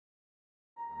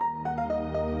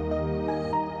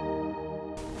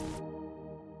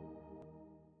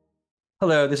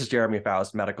Hello, this is Jeremy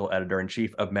Faust, Medical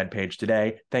Editor-in-Chief of MedPage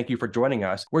Today. Thank you for joining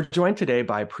us. We're joined today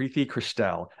by Priti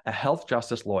Krishtel, a health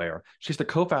justice lawyer. She's the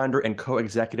co-founder and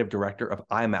co-executive director of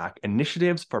I-MAK,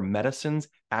 Initiatives for Medicines,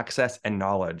 Access, and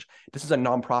Knowledge. This is a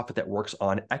nonprofit that works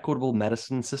on equitable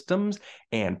medicine systems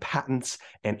and patents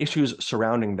and issues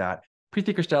surrounding that.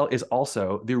 Priti Krishtel is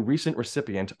also the recent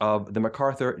recipient of the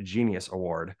MacArthur Genius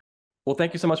Award. Well,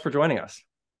 thank you so much for joining us.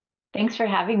 Thanks for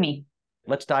having me.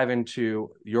 Let's dive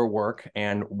into your work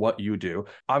and what you do.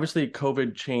 Obviously,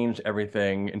 COVID changed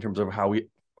everything in terms of how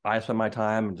I spend my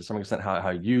time, and to some extent how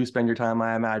you spend your time,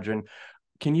 I imagine.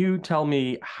 Can you tell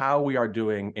me how we are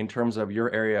doing in terms of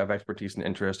your area of expertise and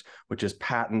interest, which is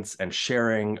patents and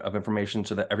sharing of information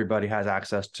so that everybody has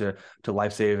access to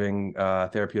life-saving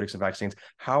therapeutics and vaccines?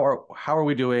 How are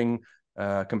we doing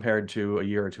compared to a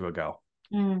year or two ago?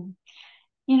 Mm.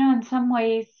 In some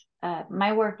ways,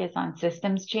 my work is on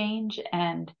systems change,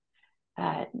 and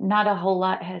not a whole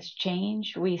lot has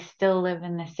changed. We still live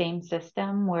in the same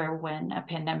system where when a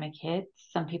pandemic hits,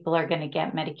 some people are going to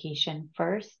get medication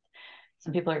first.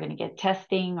 Some people are going to get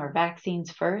testing or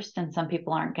vaccines first, and some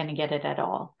people aren't going to get it at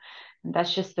all. And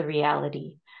that's just the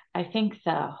reality. I think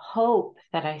the hope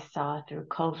that I saw through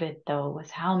COVID, though, was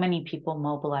how many people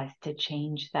mobilized to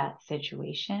change that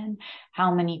situation,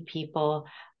 how many people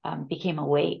became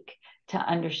awake to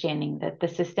understanding that the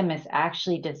system is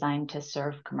actually designed to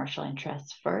serve commercial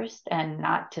interests first and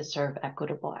not to serve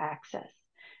equitable access.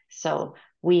 So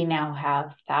we now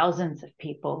have thousands of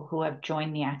people who have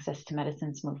joined the Access to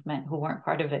Medicines movement who weren't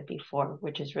part of it before,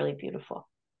 which is really beautiful.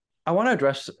 I want to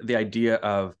address the idea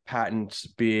of patents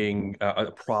being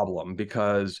a problem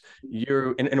because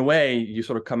in a way, you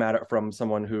sort of come at it from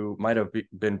someone who might have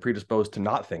been predisposed to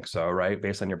not think so, right?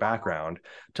 Based on your background.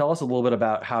 Tell us a little bit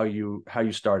about how you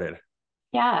started.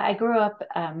 Yeah, I grew up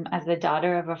as the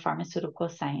daughter of a pharmaceutical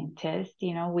scientist.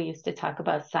 We used to talk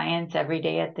about science every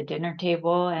day at the dinner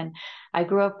table. And I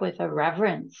grew up with a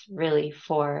reverence really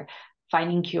for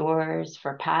finding cures,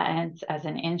 for patents as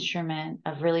an instrument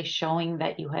of really showing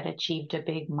that you had achieved a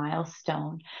big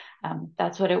milestone.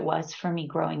 That's what it was for me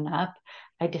growing up.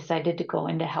 I decided to go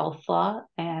into health law,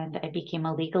 and I became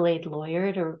a legal aid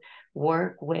lawyer to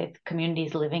work with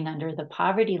communities living under the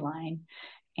poverty line.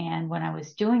 And when I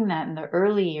was doing that in the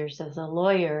early years as a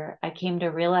lawyer, I came to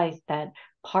realize that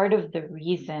part of the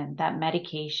reason that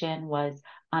medication was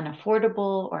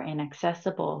unaffordable or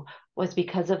inaccessible was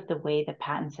because of the way the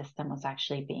patent system was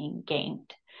actually being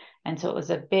gamed. And so it was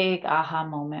a big aha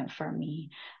moment for me.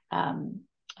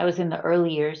 I was in the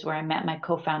early years where I met my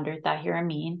co-founder, Tahir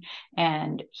Amin,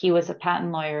 and he was a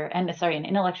patent lawyer an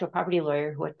intellectual property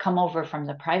lawyer who had come over from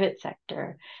the private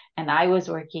sector. And I was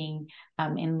working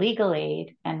in legal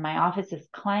aid, and my office's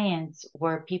clients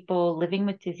were people living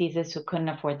with diseases who couldn't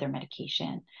afford their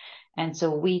medication. And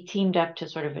so we teamed up to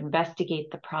sort of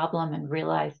investigate the problem and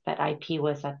realize that IP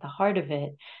was at the heart of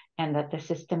it and that the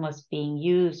system was being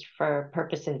used for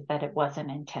purposes that it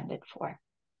wasn't intended for.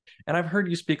 And I've heard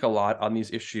you speak a lot on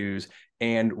these issues.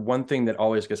 And one thing that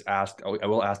always gets asked, I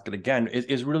will ask it again,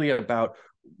 is really about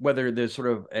whether there's sort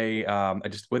of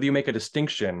whether you make a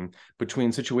distinction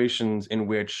between situations in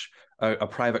which a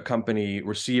private company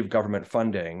received government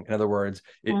funding. In other words,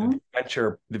 the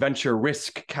venture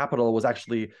risk capital was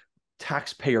actually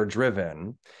taxpayer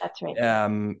driven. That's right.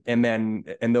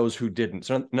 And those who didn't.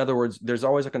 So in other words, there's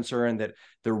always a concern that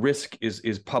the risk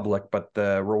is public, but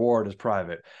the reward is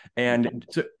private. And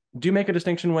so do you make a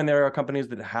distinction when there are companies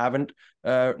that haven't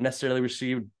necessarily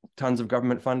received tons of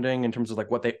government funding in terms of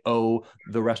like what they owe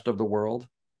the rest of the world?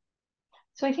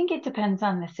 So I think it depends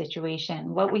on the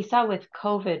situation. What we saw with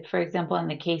COVID, for example, in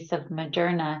the case of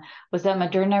Moderna, was that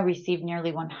Moderna received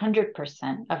nearly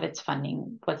 100% of its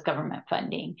funding was government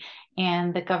funding,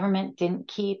 and the government didn't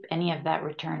keep any of that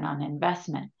return on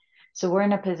investment. So we're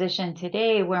in a position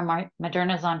today where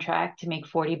Moderna's on track to make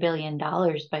 $40 billion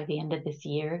by the end of this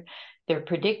year. They're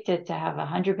predicted to have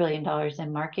 $100 billion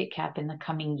in market cap in the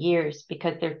coming years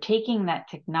because they're taking that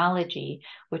technology,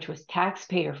 which was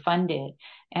taxpayer funded,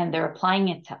 and they're applying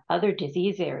it to other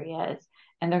disease areas,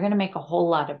 and they're going to make a whole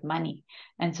lot of money.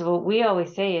 And so what we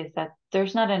always say is that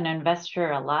there's not an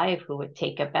investor alive who would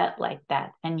take a bet like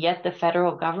that. And yet the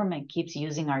federal government keeps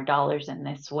using our dollars in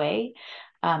this way.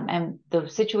 And the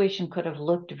situation could have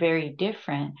looked very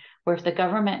different, where if the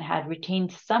government had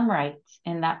retained some rights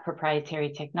in that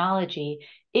proprietary technology,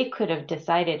 it could have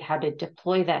decided how to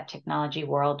deploy that technology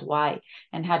worldwide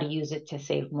and how to use it to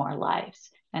save more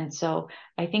lives. And so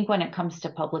I think when it comes to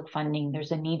public funding,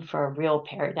 there's a need for a real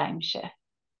paradigm shift.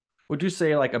 Would you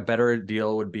say like a better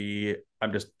deal would be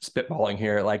I'm just spitballing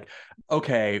here, like,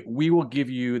 okay, we will give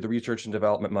you the research and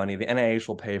development money, the NIH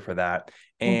will pay for that,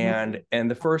 and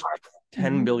the first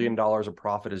 $10 billion of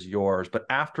profit is yours. But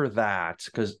after that,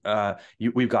 because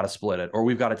we've got to split it, or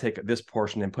we've got to take this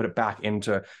portion and put it back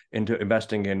into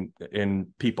investing in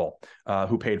people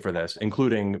who paid for this,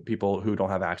 including people who don't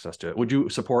have access to it. Would you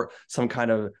support some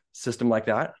kind of system like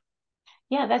that?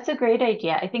 Yeah, that's a great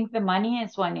idea. I think the money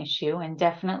is one issue, and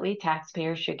definitely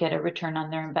taxpayers should get a return on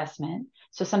their investment.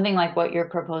 So something like what you're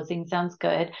proposing sounds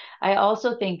good. I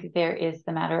also think there is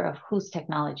the matter of whose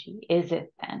technology is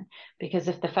it then? Because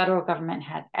if the federal government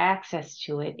had access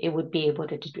to it, it would be able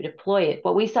to deploy it.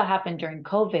 What we saw happen during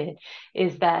COVID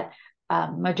is that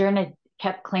Moderna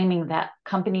kept claiming that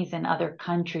companies in other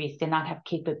countries did not have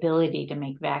capability to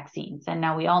make vaccines. And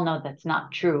now we all know that's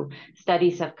not true.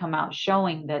 Studies have come out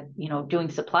showing that,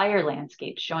 doing supplier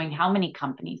landscapes, showing how many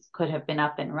companies could have been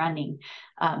up and running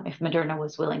if Moderna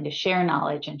was willing to share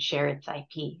knowledge and share its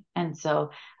IP. And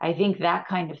so I think that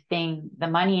kind of thing, the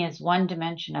money is one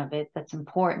dimension of it that's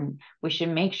important. We should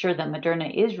make sure that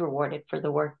Moderna is rewarded for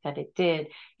the work that it did,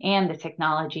 and the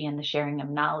technology and the sharing of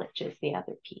knowledge is the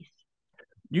other piece.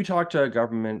 You talk to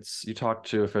governments, you talk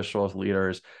to officials,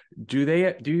 leaders. Do they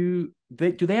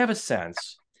have a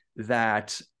sense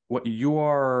that what you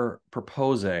are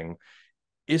proposing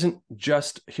isn't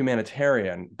just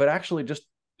humanitarian, but actually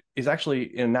is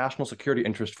actually in national security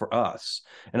interest for us?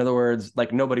 In other words,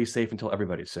 like, nobody's safe until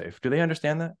everybody's safe. Do they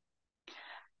understand that?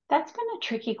 That's been a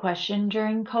tricky question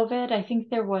during COVID. I think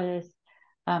there was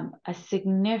a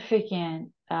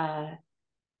significant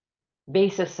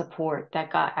base of support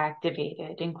that got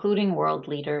activated, including world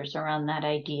leaders around that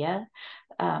idea.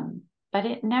 But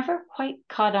it never quite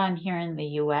caught on here in the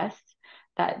US,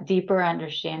 that deeper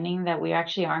understanding that we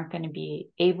actually aren't going to be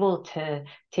able to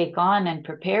take on and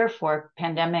prepare for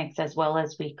pandemics as well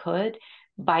as we could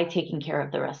by taking care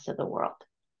of the rest of the world.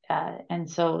 And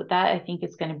so that, I think,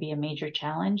 is going to be a major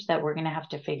challenge that we're going to have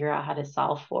to figure out how to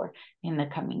solve for in the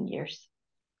coming years.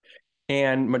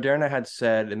 And Moderna had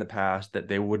said in the past that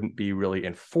they wouldn't be really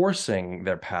enforcing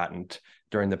their patent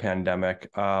during the pandemic.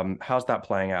 How's that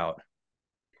playing out?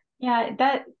 Yeah,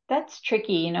 that's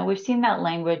tricky. We've seen that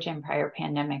language in prior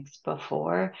pandemics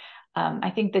before.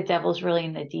 I think the devil's really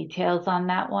in the details on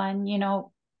that one. You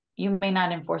may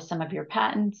not enforce some of your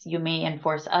patents. You may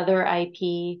enforce other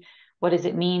IP. What does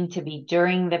it mean to be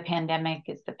during the pandemic?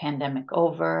 Is the pandemic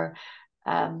over?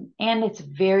 And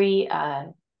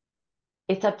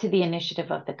it's up to the initiative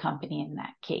of the company in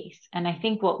that case. And I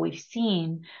think what we've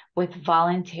seen with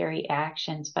voluntary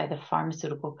actions by the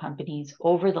pharmaceutical companies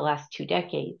over the last 2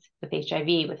 decades with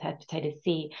HIV, with hepatitis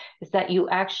C, is that you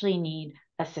actually need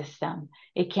a system.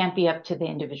 It can't be up to the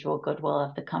individual goodwill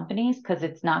of the companies, because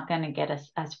it's not going to get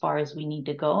us as far as we need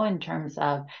to go in terms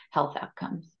of health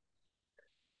outcomes.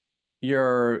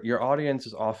 Your audience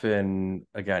is often,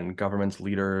 again, governments,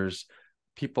 leaders,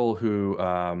 people who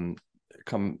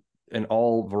come in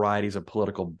all varieties of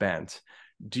political bent.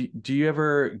 Do you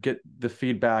ever get the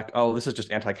feedback, oh, this is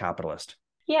just anti-capitalist?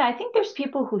 Yeah, I think there's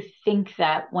people who think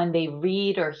that when they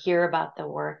read or hear about the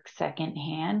work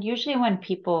secondhand. Usually when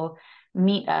people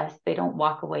meet us, they don't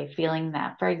walk away feeling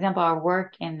that. For example, our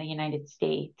work in the United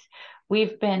States,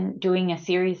 we've been doing a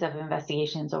series of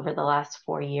investigations over the last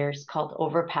 4 years called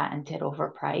Overpatented,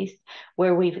 Overpriced,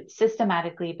 where we've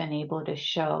systematically been able to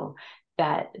show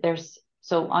that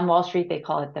so on Wall Street, they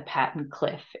call it the patent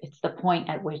cliff. It's the point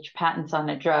at which patents on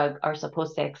a drug are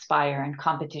supposed to expire and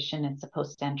competition is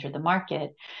supposed to enter the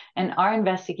market. And our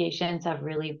investigations have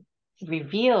really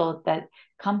revealed that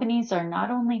companies are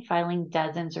not only filing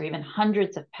dozens or even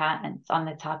hundreds of patents on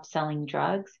the top selling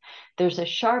drugs, there's a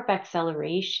sharp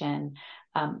acceleration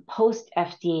post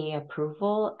FDA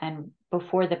approval and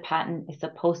before the patent is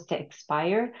supposed to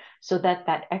expire, so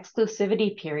that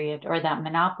exclusivity period or that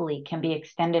monopoly can be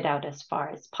extended out as far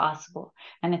as possible.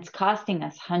 And it's costing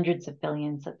us hundreds of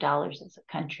billions of dollars as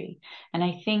a country. And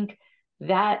I think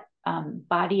that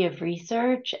body of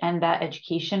research and that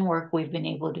education work we've been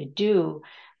able to do,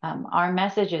 our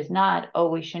message is not, oh,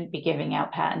 we shouldn't be giving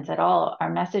out patents at all.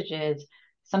 Our message is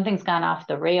something's gone off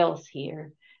the rails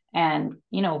here. And,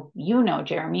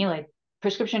 Jeremy, like,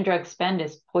 prescription drug spend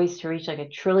is poised to reach like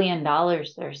 $1 trillion,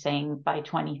 they're saying, by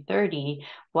 2030.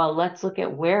 Well, let's look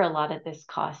at where a lot of this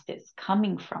cost is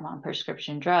coming from on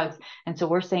prescription drugs. And so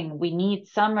we're saying we need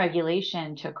some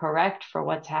regulation to correct for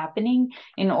what's happening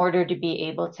in order to be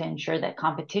able to ensure that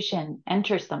competition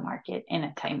enters the market in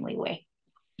a timely way.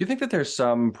 Do you think that there's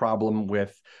some problem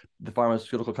with the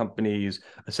pharmaceutical companies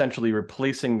essentially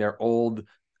replacing their old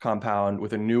compound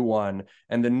with a new one,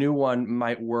 and the new one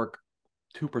might work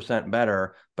 2%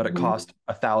 better, but it costs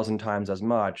 1,000 times as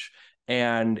much?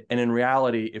 And in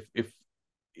reality, if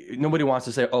nobody wants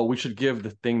to say, oh, we should give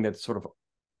the thing that's sort of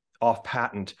off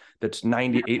patent, that's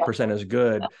 98% as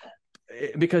good,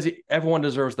 because everyone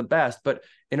deserves the best. But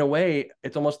in a way,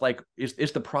 it's almost like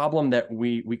it's the problem that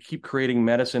we keep creating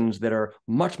medicines that are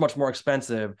much, much more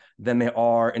expensive than they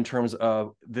are in terms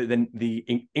of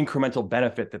the incremental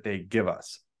benefit that they give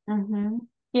us. Mm-hmm.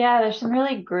 Yeah, there's some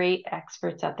really great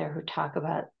experts out there who talk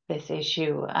about this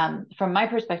issue. From my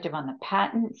perspective on the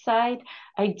patent side,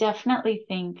 I definitely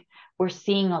think we're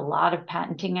seeing a lot of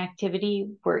patenting activity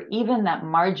where even that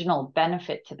marginal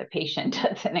benefit to the patient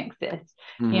doesn't exist.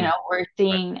 Mm-hmm. We're Right.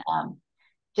 seeing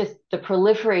just the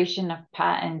proliferation of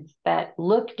patents that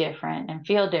look different and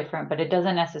feel different, but it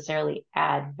doesn't necessarily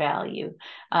add value.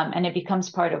 And it becomes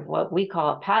part of what we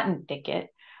call a patent thicket,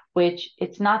 which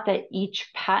it's not that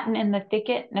each patent in the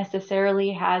thicket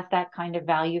necessarily has that kind of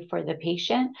value for the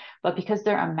patient, but because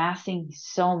they're amassing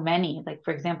so many, like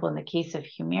for example, in the case of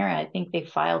Humira, I think they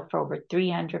filed for over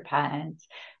 300 patents.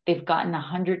 They've gotten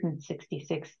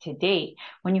 166 to date.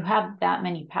 When you have that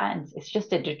many patents, it's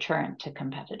just a deterrent to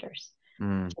competitors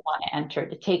Mm. to want to enter,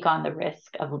 to take on the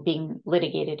risk of being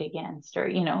litigated against,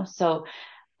 so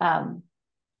um,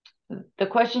 the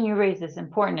question you raise is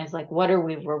important, is like, what are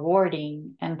we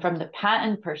rewarding? And from the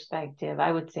patent perspective,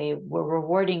 I would say we're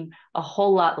rewarding a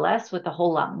whole lot less with a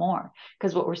whole lot more.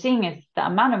 Because what we're seeing is the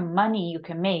amount of money you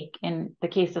can make in the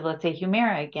case of, let's say,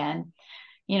 Humira again,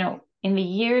 in the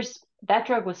years that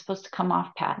drug was supposed to come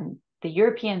off patent, the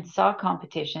Europeans saw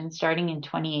competition starting in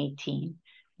 2018.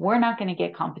 We're not going to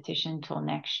get competition until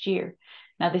next year.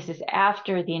 Now, this is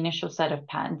after the initial set of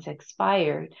patents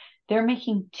expired. They're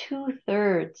making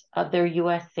 2/3 of their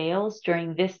US sales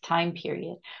during this time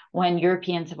period when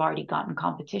Europeans have already gotten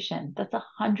competition. That's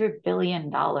 $100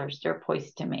 billion they're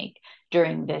poised to make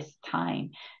during this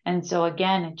time. And so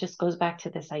again, it just goes back to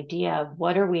this idea of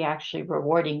what are we actually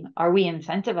rewarding? Are we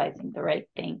incentivizing the right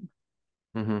thing?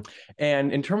 Mm-hmm.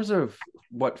 And in terms of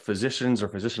what physicians or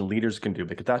physician leaders can do,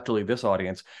 because that's really this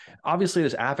audience, obviously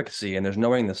there's advocacy and there's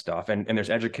knowing this stuff, and there's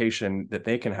education that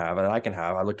they can have and I can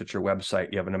have. I looked at your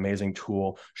website. You have an amazing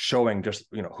tool showing just,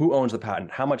 who owns the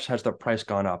patent, how much has the price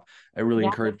gone up. I really Yeah.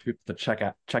 encourage people to check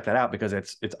that out because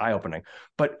it's eye-opening.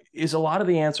 But is a lot of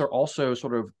the answer also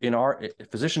sort of in our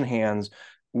physician hands,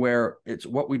 where it's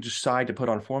what we decide to put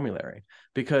on formulary?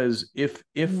 Because if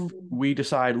we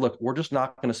decide, look, we're just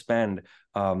not going to spend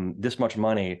this much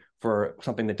money for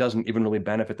something that doesn't even really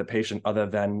benefit the patient, other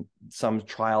than some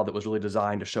trial that was really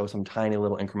designed to show some tiny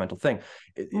little incremental thing,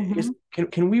 Mm-hmm.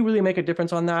 can we really make a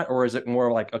difference on that? Or is it more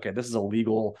like, okay, this is a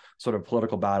legal sort of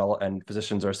political battle and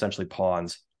physicians are essentially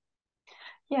pawns?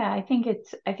 Yeah, I think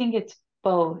it's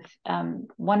both.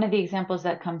 One of the examples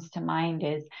that comes to mind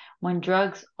is when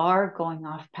drugs are going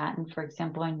off patent, for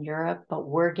example, in Europe, but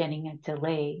we're getting a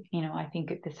delay. I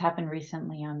think this happened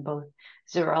recently on both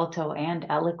Xarelto and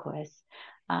Eliquis,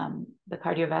 the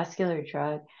cardiovascular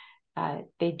drug.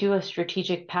 They do a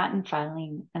strategic patent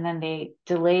filing and then they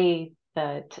delay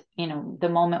the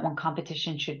moment when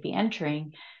competition should be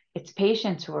entering. It's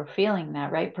patients who are feeling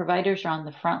that, right? Providers are on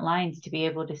the front lines to be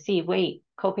able to see, wait,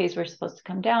 copays were supposed to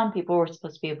come down. People were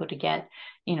supposed to be able to get,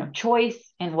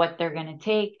 choice in what they're going to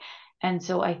take. And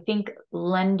so I think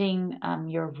lending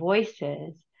your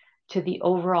voices to the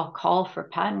overall call for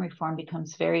patent reform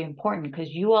becomes very important because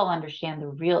you all understand the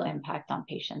real impact on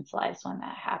patients' lives when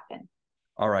that happens.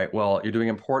 All right. Well, you're doing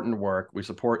important work. We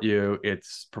support you.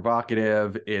 It's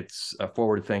provocative. It's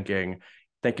forward thinking.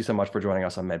 Thank you so much for joining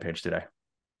us on MedPage today.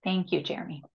 Thank you,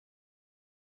 Jeremy.